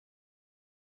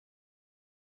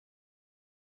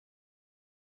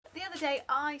other day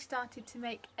I started to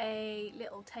make a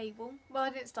little table. Well, I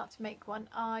didn't start to make one,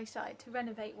 I started to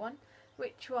renovate one,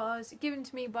 which was given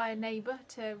to me by a neighbour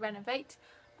to renovate,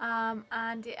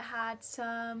 and it had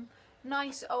some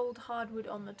nice old hardwood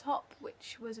on the top,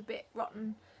 which was a bit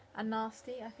rotten and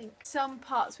nasty. I think some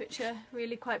parts which are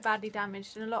really quite badly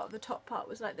damaged, and a lot of the top part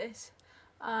was like this,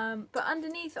 but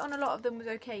underneath on a lot of them was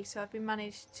okay, so I've been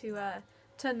managed to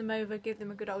turn them over, give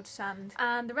them a good old sand,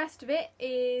 and the rest of it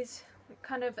is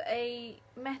kind of a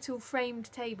metal framed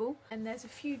table, and there's a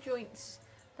few joints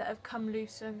that have come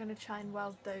loose, so I'm going to try and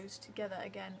weld those together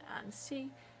again and see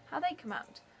how they come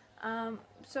out.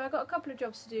 So I've got a couple of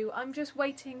jobs to do. I'm just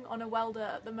waiting on a welder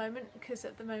at the moment, because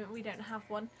at the moment we don't have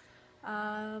one.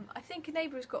 I think a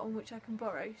neighbour has got one which I can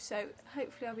borrow, so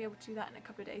hopefully I'll be able to do that in a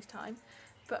couple of days' time.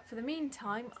 But for the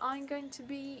meantime, I'm going to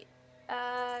be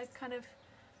kind of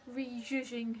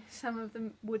rejudging some of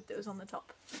the wood that was on the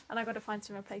top, and I've got to find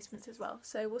some replacements as well,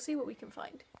 so we'll see what we can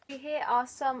find. Here are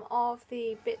some of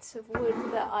the bits of wood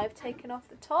that I've taken off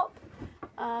the top.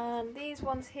 These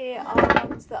ones here are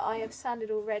ones that I have sanded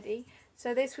already.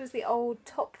 So this was the old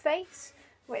top face,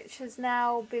 which has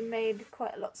now been made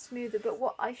quite a lot smoother, but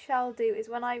what I shall do is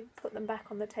when I put them back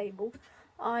on the table,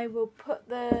 I will put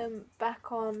them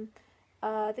back on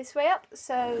this way up,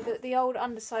 so that the old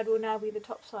underside will now be the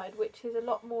top side, which is a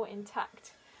lot more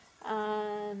intact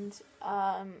and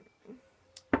I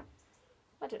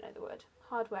don't know the word,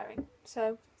 hard wearing.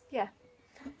 So yeah,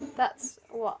 that's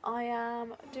what I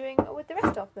am doing with the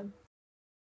rest of them.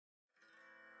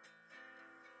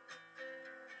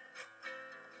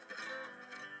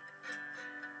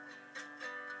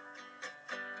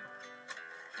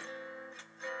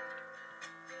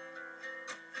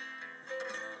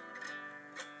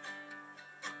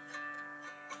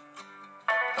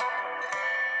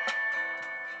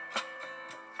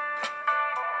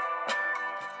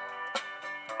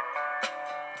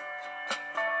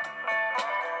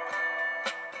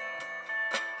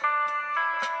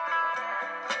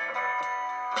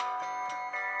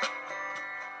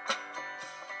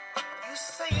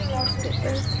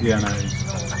 Yeah, no.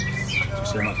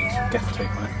 So much gaff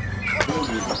tape on it.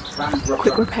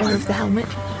 Quick repair of the helmet.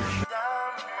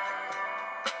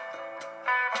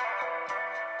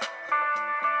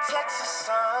 Texas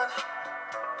sun.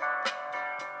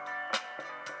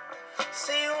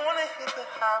 Say you wanna hit the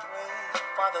highway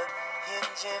while the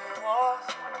engine roars.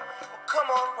 Well, come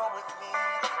on, roll with me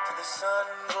till the sun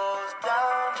goes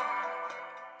down.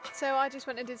 So I just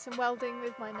went and did some welding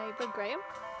with my neighbour Graham.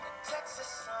 Texas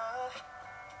sun.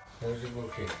 How's it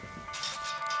working?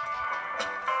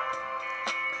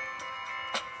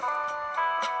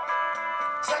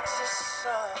 Texas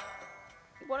sun.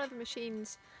 One of the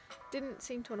machines didn't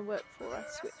seem to want to work for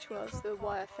us, which was the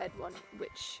wire fed one,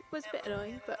 which was a bit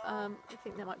annoying, but I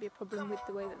think there might be a problem with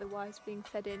the way that the wire's being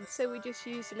fed in. So we just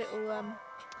used a little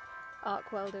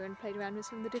arc welder and played around with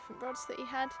some of the different rods that he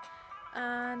had,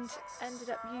 and ended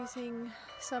up using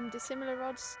some dissimilar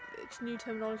rods. It's new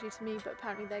terminology to me, but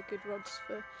apparently they're good rods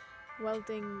for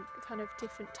welding kind of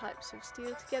different types of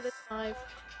steel together. I've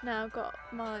now got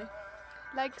my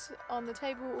legs on the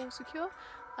table all secure,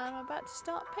 and I'm about to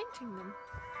start painting them.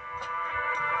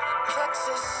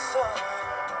 Texas sun.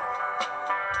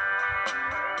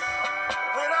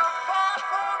 When I'm far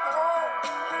from home,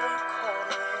 when the cold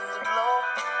winds blow,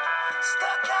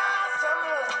 stuck out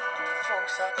somewhere, the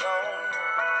folks I don't know.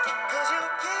 'Cause you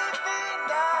keep me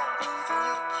nice and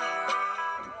you keep me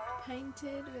warm.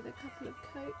 Painted with a couple of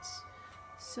coats,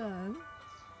 so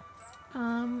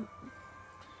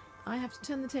I have to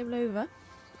turn the table over,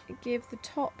 give the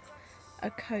top a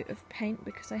coat of paint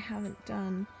because I haven't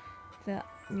done the,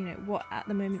 what at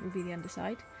the moment would be the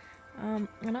underside, and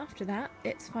after that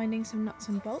it's finding some nuts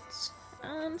and bolts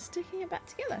and sticking it back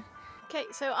together. Okay,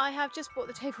 so I have just brought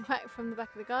the table back from the back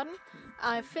of the garden.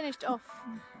 I've finished off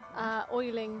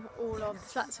oiling all of the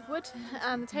slats of wood,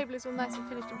 and the table is all nice and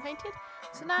finished and painted,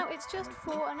 so now it's just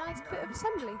for a nice bit of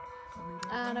assembly.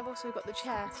 And I've also got the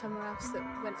chair somewhere else that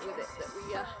went with it that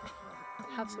we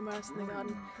have somewhere else in the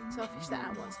garden, so I'll fish that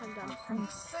out once I'm done.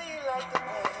 Say you like the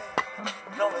wind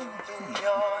blowing through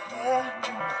your hair.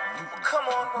 Well, come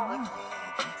on, roll with me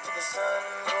till the sun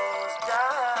goes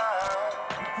down.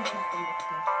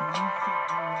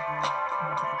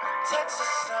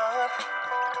 Texas sun.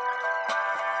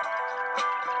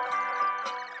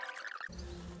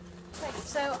 Okay,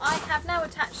 so I have now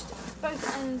attached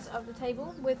both ends of the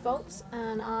table with bolts,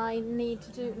 and I need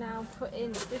to now put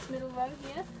in this middle row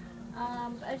here.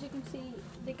 But as you can see,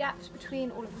 the gaps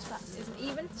between all of the slats isn't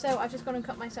even, so I've just gone and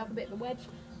cut myself a bit of a wedge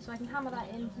so I can hammer that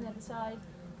in from the other side,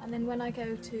 and then when I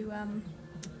go to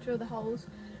drill the holes,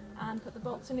 and put the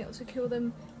bolts in, it will secure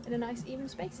them in a nice even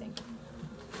spacing.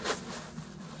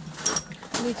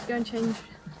 I need to go and change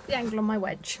the angle on my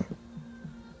wedge.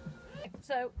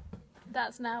 So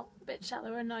that's now a bit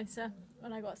shallower and nicer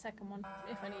when I got a second one,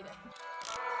 if I need it.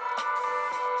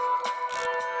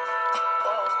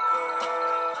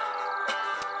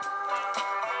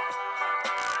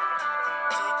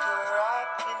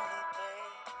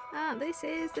 This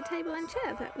is the table and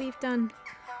chair that we've done.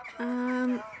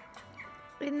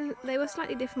 They were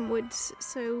slightly different woods,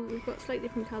 so we've got slightly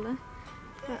different colour.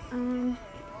 But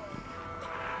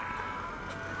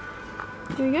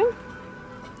here we go.